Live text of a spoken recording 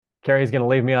Carrie's going to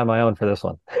leave me on my own for this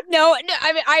one. No, no,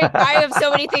 I mean, I have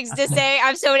so many things to say.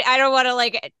 I don't want to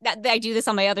like, I do this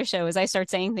on my other shows. I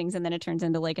start saying things and then it turns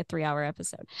into like a 3 hour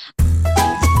episode.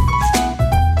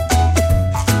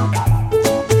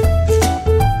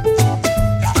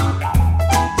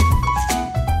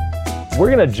 We're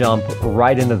going to jump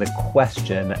right into the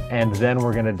question, and then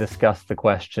we're going to discuss the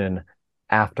question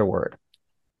afterward.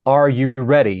 Are you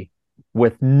ready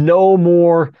with no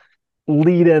more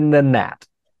lead in than that?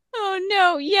 Oh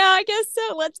no. Yeah, I guess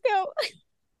so. Let's go.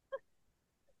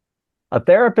 A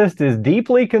therapist is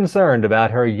deeply concerned about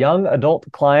her young adult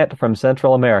client from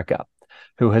Central America,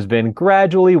 who has been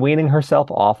gradually weaning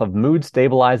herself off of mood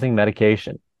stabilizing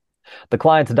medication. The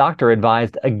client's doctor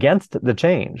advised against the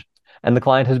change, and the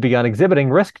client has begun exhibiting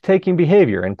risk-taking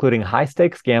behavior, including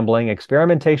high-stakes gambling,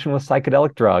 experimentation with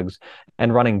psychedelic drugs,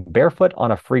 and running barefoot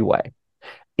on a freeway.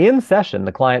 In session,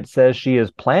 the client says she is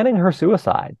planning her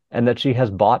suicide and that she has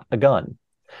bought a gun.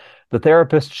 The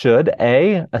therapist should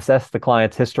A, assess the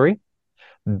client's history,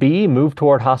 B, move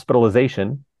toward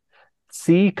hospitalization,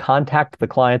 C, contact the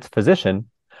client's physician,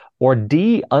 or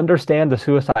D, understand the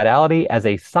suicidality as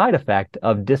a side effect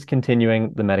of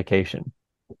discontinuing the medication.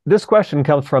 This question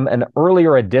comes from an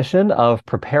earlier edition of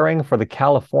Preparing for the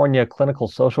California Clinical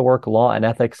Social Work Law and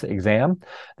Ethics Exam.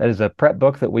 That is a prep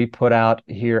book that we put out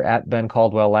here at Ben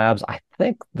Caldwell Labs. I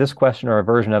think this question or a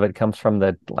version of it comes from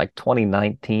the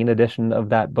 2019 edition of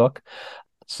that book.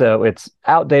 So it's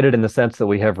outdated in the sense that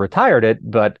we have retired it,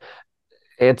 but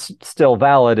it's still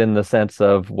valid in the sense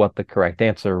of what the correct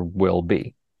answer will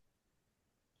be.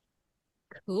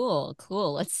 Cool,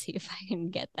 cool. Let's see if I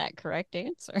can get that correct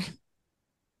answer.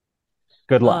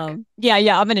 Good luck. Yeah,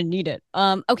 I'm gonna need it.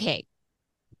 Okay.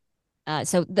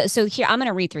 So here I'm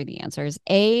gonna read through the answers.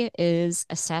 A is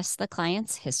assess the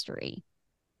client's history.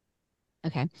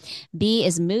 Okay. B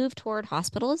is move toward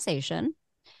hospitalization.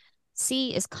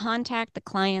 C is contact the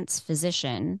client's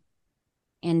physician.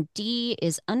 And D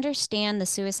is understand the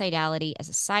suicidality as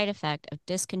a side effect of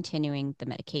discontinuing the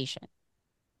medication.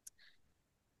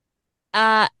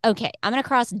 Okay, I'm gonna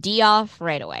cross D off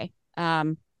right away.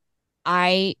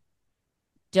 I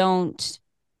don't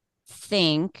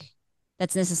think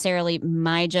that's necessarily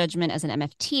my judgment as an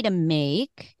MFT to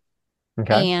make,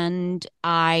 Okay. and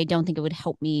I don't think it would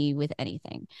help me with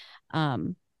anything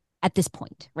um, at this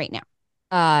point right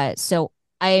now. So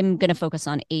I'm gonna focus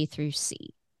on A through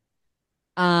C.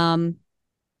 Um,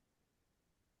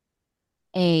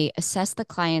 A, assess the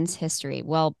client's history.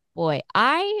 Well, boy,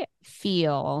 I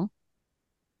feel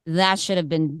that should have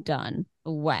been done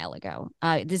a while ago.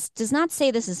 This does not say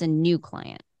this is a new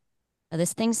client.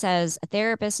 This thing says a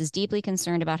therapist is deeply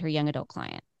concerned about her young adult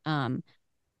client.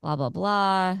 Blah blah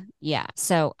blah. Yeah.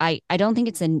 So I don't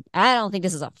think I don't think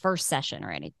this is a first session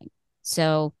or anything.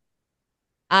 So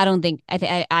I don't think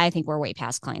I think we're way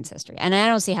past client's history, and I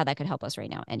don't see how that could help us right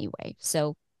now anyway.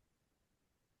 So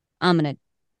I'm gonna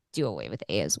do away with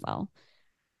A as well.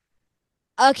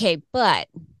 Okay, but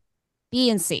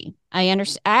B and C. I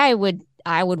understand.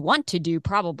 I would want to do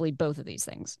probably both of these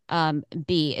things.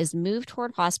 B is move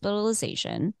toward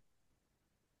hospitalization.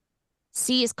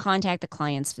 C is contact the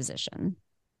client's physician.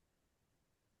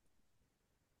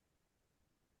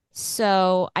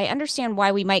 So I understand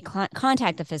why we might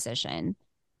contact the physician.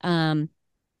 Um,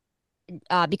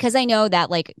 because I know that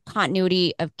like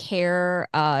continuity of care,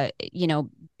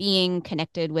 being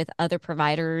connected with other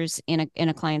providers in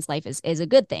a client's life is a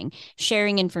good thing.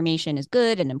 Sharing information is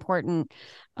good and important.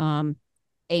 Um,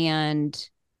 and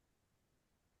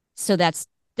so that's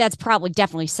probably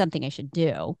definitely something I should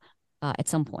do at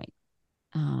some point.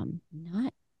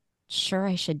 Not sure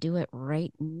I should do it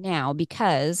right now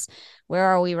because where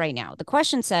are we right now? The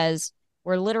question says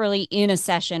we're literally in a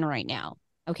session right now.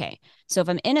 Okay. So if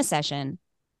I'm in a session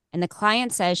and the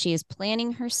client says she is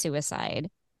planning her suicide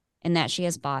and that she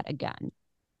has bought a gun.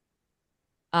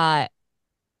 Uh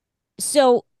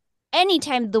so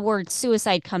anytime the word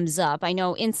suicide comes up, I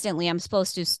know instantly I'm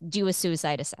supposed to do a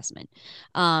suicide assessment.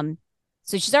 Um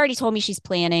so she's already told me she's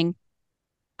planning.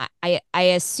 I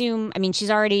assume, I mean, she's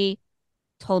already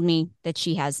told me that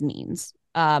she has means.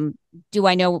 Do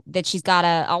I know that she's got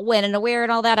a when and a where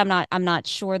and all that? I'm not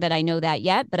sure that I know that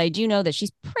yet, but I do know that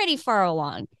she's pretty far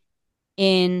along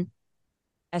in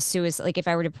a suicide, like if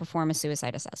I were to perform a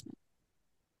suicide assessment.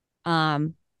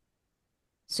 Um,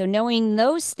 so knowing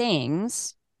those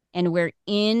things and we're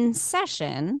in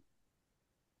session,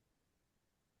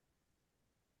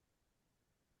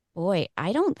 boy,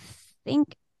 I don't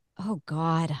think, oh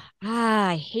God,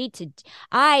 I hate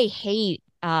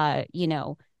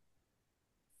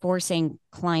forcing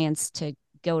clients to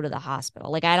go to the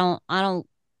hospital. Like I don't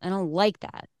like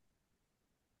that.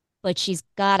 but she's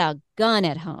got a gun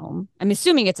at home. I'm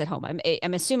assuming it's at home.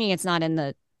 I'm assuming it's not in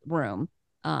the room,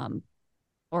 um,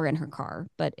 or in her car,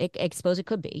 but I suppose it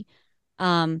could be.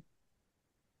 Um,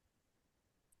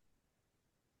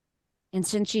 and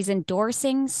since she's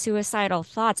endorsing suicidal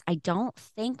thoughts, I don't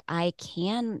think I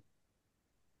can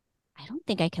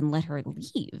let her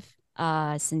leave.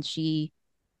 Since she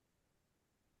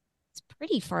is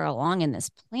pretty far along in this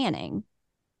planning.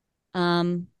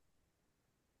 Um,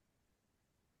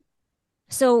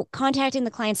 so contacting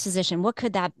the client's physician, what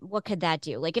could that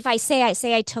do? Like if I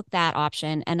took that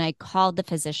option and I called the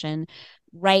physician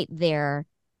right there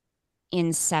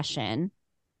in session,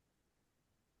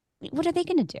 what are they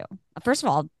going to do? First of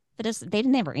all, they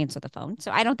didn't ever answer the phone,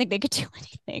 so I don't think they could do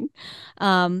anything.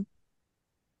 Um,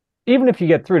 Even if you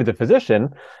get through to the physician,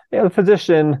 the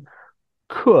physician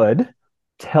could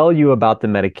tell you about the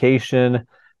medication.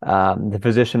 The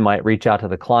physician might reach out to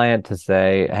the client to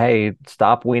say, hey,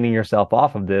 stop weaning yourself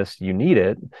off of this. You need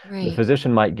it. The right.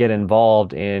 physician might get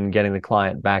involved in getting the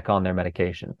client back on their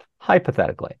medication,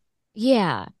 hypothetically.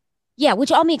 Yeah. Yeah,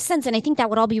 which all makes sense. And I think that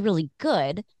would all be really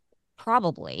good,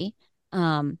 probably.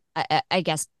 I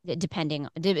guess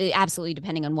absolutely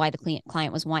depending on why the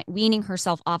client was weaning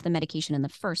herself off the medication in the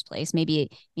first place. Maybe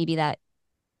that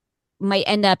might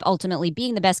end up ultimately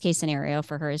being the best case scenario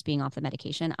for her is being off the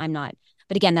medication. I'm not,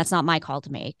 but again, that's not my call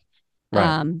to make. Right.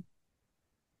 Um,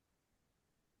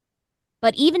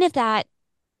 but even if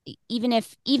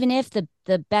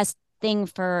the best thing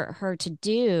for her to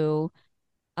do,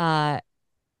 uh,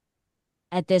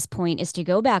 at this point is to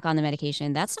go back on the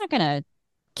medication, that's not going to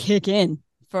kick in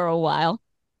for a while.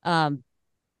 Um,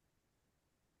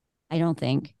 I don't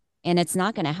think. And it's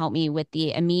not going to help me with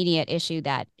the immediate issue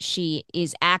that she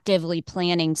is actively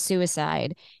planning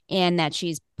suicide and that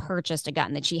she's purchased a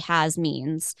gun, that she has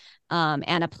means,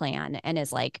 and a plan, and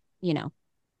is like,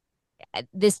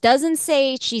 this doesn't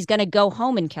say she's going to go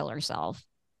home and kill herself,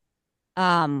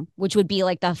 which would be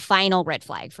like the final red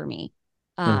flag for me.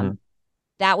 Mm-hmm. Um,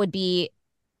 that would be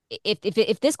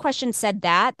if this question said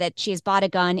that she has bought a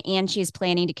gun and she's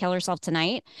planning to kill herself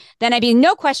tonight, then I'd be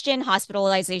no question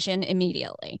hospitalization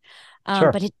immediately.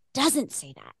 Sure. But it doesn't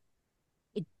say that.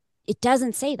 It it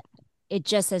doesn't say that. It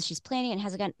just says she's planning and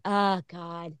has a gun. Oh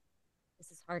God,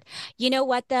 this is hard. You know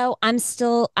what though? I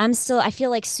feel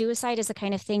like suicide is the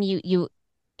kind of thing you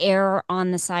err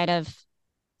on the side of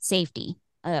safety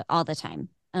all the time.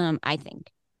 I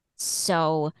think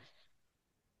so.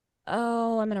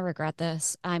 Oh, I'm gonna regret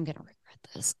this. I'm gonna regret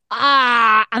this.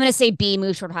 I'm gonna say B,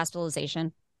 move toward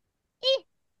hospitalization.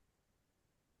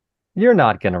 You're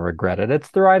not going to regret it.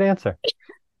 It's the right answer.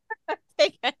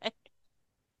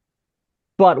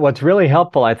 But what's really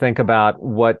helpful, I think, about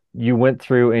what you went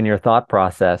through in your thought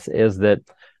process is that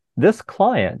this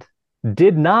client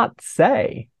did not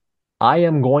say, I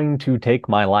am going to take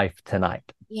my life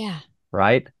tonight, Yeah,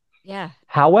 right? yeah,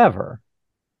 However,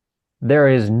 there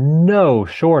is no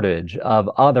shortage of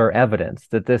other evidence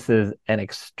that this is an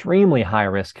extremely high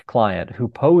risk client who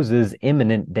poses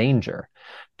imminent danger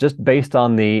just based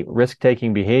on the risk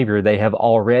taking behavior they have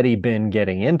already been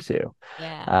getting into.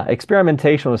 yeah.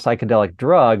 Experimentation with psychedelic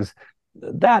drugs,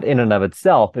 that in and of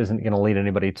itself isn't going to lead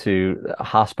anybody to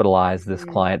hospitalize this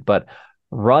Mm. client, but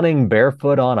running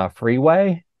barefoot on a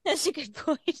freeway, That's a good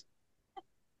point.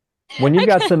 when you've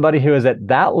got Okay. somebody who is at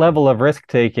that level of risk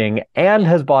taking and Yeah,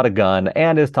 has bought a gun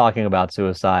and is talking about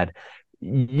suicide,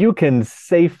 you can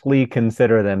safely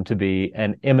consider them to be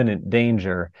an imminent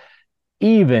danger,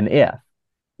 even if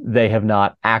they have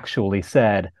not actually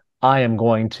said, I am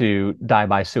going to die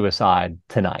by suicide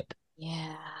tonight.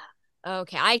 yeah.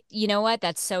 Okay. You know what?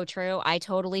 That's so true. I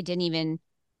totally didn't even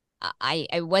I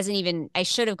wasn't even I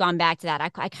should have gone back to that.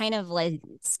 I kind of like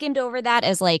skimmed over that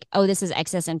as like, oh, this is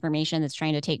excess information that's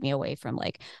trying to take me away from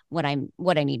like what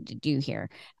I need to do here.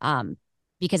 Um,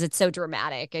 because it's so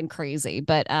dramatic and crazy.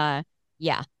 But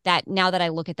yeah, that now that I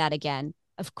look at that again,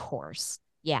 of course.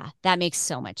 Yeah, that makes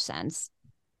so much sense.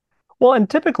 Well, and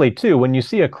typically, too, when you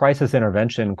see a crisis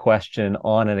intervention question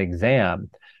on an exam,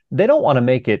 they don't want to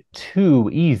make it too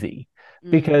easy. Mm,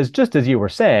 Because just as you were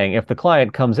saying, if the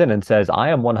client comes in and says, I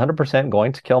am 100%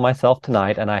 going to kill myself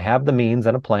tonight and I have the means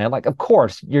and a plan, like, of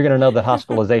course, you're going to know that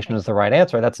hospitalization is the right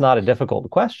answer. That's not a difficult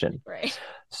question. right.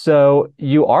 So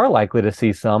you are likely to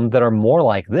see some that are more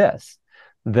like this,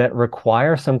 that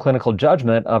require some clinical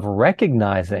judgment of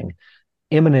recognizing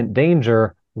imminent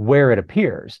danger where it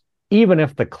appears. Even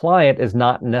if the client is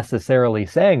not necessarily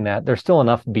saying that, there's still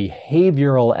enough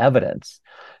behavioral evidence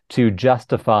to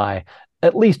justify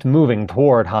at least moving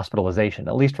toward hospitalization,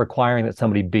 at least requiring that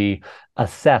somebody be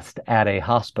assessed at a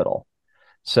hospital.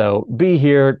 So B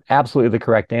here, absolutely the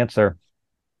correct answer.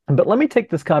 But let me take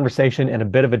this conversation in a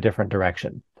bit of a different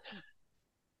direction.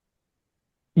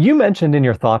 You mentioned in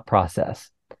your thought process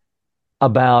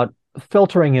about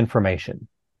filtering information,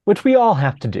 which we all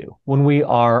have to do when we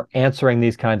are answering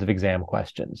these kinds of exam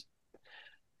questions.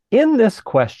 In this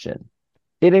question,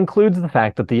 it includes the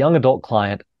fact that the young adult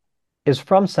client is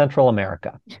from Central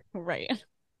America. Right.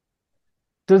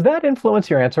 Does that influence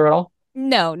your answer at all?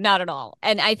 No, not at all.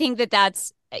 And I think that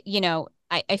that's,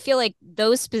 I feel like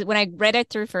when I read it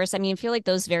through first, I mean, I feel like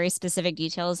those very specific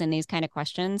details in these kind of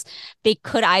questions, they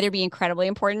could either be incredibly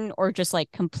important or just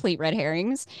like complete red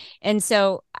herrings. And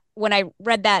so when I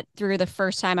read that through the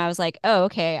first time, I was like, oh,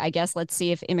 okay, I guess let's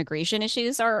see if immigration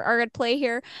issues are at play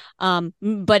here.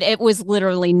 But it was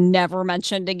literally never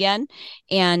mentioned again.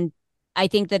 And I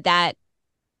think that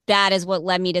is what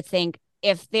led me to think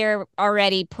if they're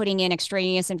already putting in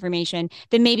extraneous information,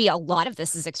 then maybe a lot of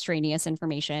this is extraneous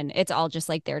information. It's all just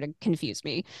like there to confuse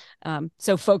me.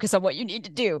 So focus on what you need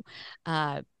to do,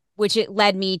 which it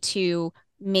led me to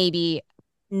maybe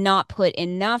not put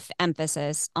enough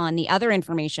emphasis on the other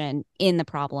information in the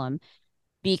problem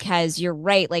because you're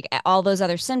right. Like all those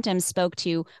other symptoms spoke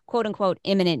to quote unquote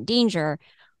imminent danger,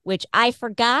 which I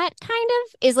forgot kind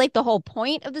of is like the whole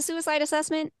point of the suicide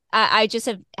assessment. I just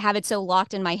have it so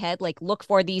locked in my head, like look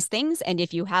for these things. And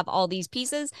if you have all these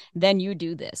pieces, then you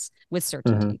do this with Mm-hmm.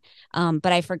 certainty.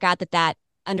 But I forgot that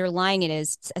underlying it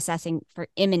is assessing for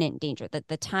imminent danger, that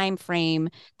the time frame,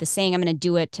 the saying I'm going to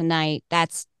do it tonight,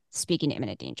 that's speaking to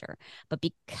imminent danger. But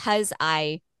because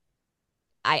I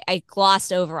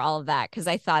glossed over all of that because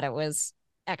I thought it was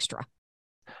extra.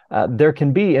 There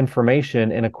can be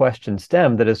information in a question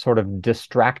stem that is sort of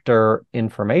distractor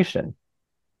information.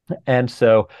 And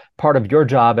so part of your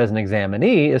job as an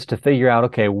examinee is to figure out,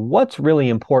 okay, what's really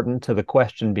important to the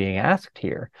question being asked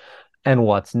here and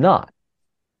what's not.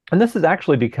 And this has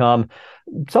actually become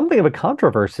something of a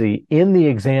controversy in the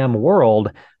exam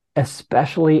world,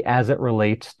 especially as it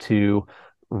relates to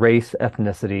race,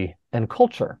 ethnicity, and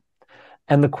culture.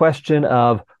 And the question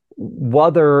of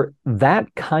whether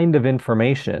that kind of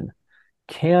information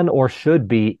can or should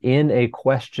be in a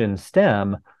question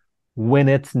stem when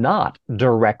it's not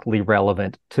directly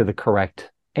relevant to the correct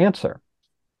answer.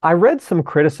 I read some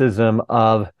criticism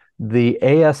of the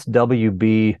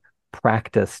ASWB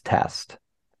practice test,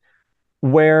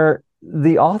 where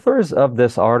the authors of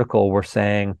this article were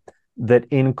saying that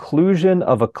inclusion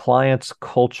of a client's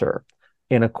culture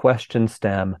in a question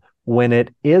stem when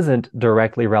it isn't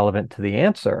directly relevant to the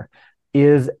answer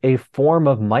is a form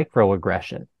of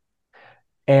microaggression.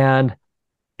 And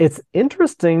it's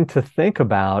interesting to think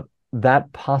about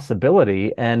that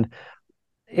possibility. And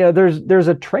there's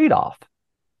a trade-off.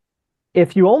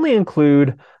 If you only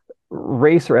include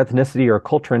race or ethnicity or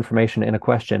culture information in a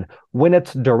question when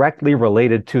it's directly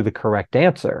related to the correct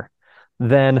answer,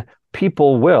 then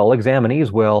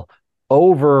examinees will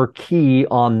over key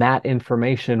on that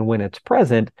information when it's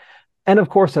present. And of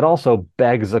course, it also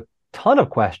begs a ton of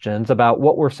questions about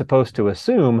what we're supposed to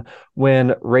assume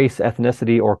when race,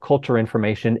 ethnicity, or culture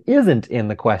information isn't in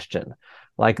the question.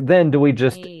 Like, then do we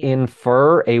just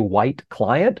infer a white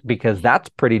client? Because that's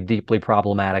pretty deeply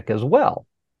problematic as well.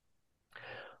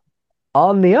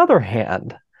 On the other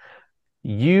hand,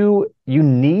 you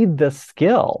need the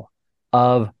skill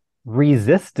of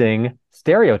resisting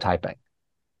stereotyping.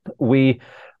 We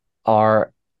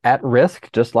are at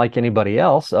risk, just like anybody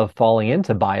else, of falling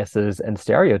into biases and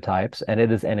stereotypes, and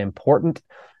it is an important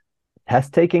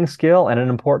test-taking skill and an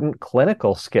important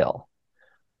clinical skill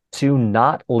to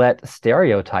not let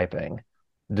stereotyping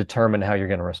determine how you're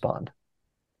going to respond.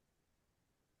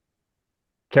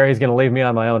 Carrie's going to leave me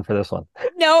on my own for this one.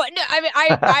 No, I mean,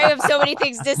 I have so many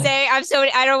things to say.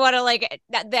 I don't want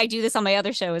to I do this on my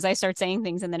other shows. I start saying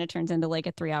things and then it turns into like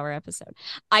a 3-hour episode.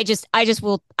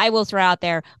 I will throw out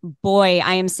there, boy,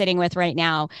 I am sitting with right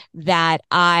now that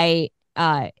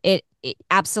it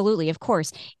absolutely, of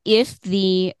course, if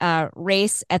the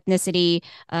race, ethnicity,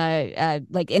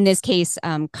 like in this case,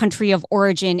 country of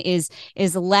origin is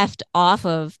left off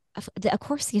of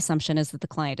course, the assumption is that the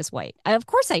client is white. Of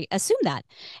course, I assume that,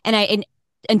 and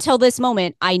until this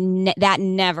moment, that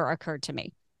never occurred to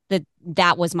me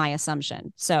that was my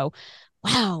assumption. So,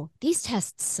 wow, these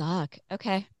tests suck.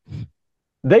 Okay,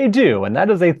 They do, and that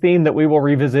is a theme that we will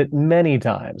revisit many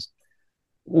times.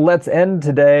 Let's end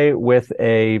today with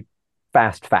a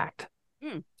fast fact.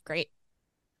 Great.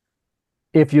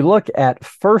 If you look at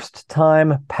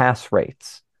first-time pass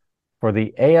rates for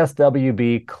the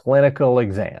ASWB clinical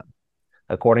exam,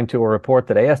 according to a report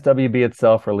that ASWB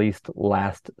itself released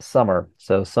last summer,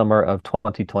 so summer of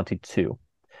 2022.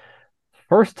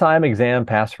 First-time exam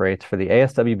pass rates for the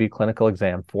ASWB clinical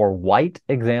exam for white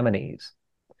examinees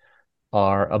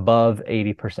are above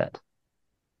 80%.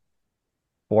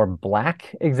 For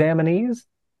Black examinees,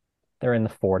 they're in the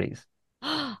 40s.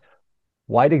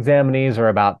 White examinees are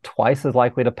about twice as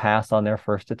likely to pass on their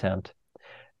first attempt.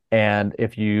 And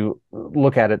if you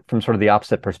look at it from sort of the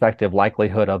opposite perspective,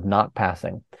 likelihood of not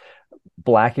passing,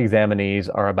 Black examinees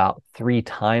are about 3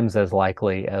 times as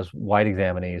likely as white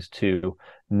examinees to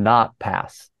not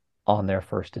pass on their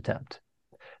first attempt.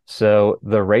 So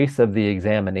the race of the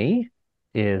examinee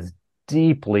is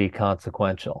deeply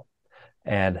consequential.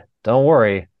 And don't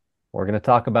worry, we're going to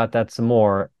talk about that some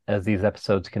more as these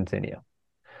episodes continue.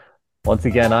 Once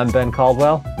again, I'm Ben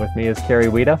Caldwell. With me is Carrie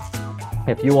Wida.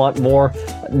 If you want more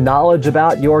knowledge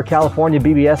about your California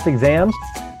BBS exams,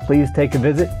 please take a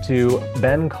visit to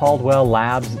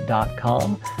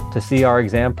bencaldwelllabs.com to see our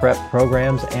exam prep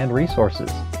programs and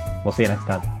resources. We'll see you next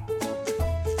time.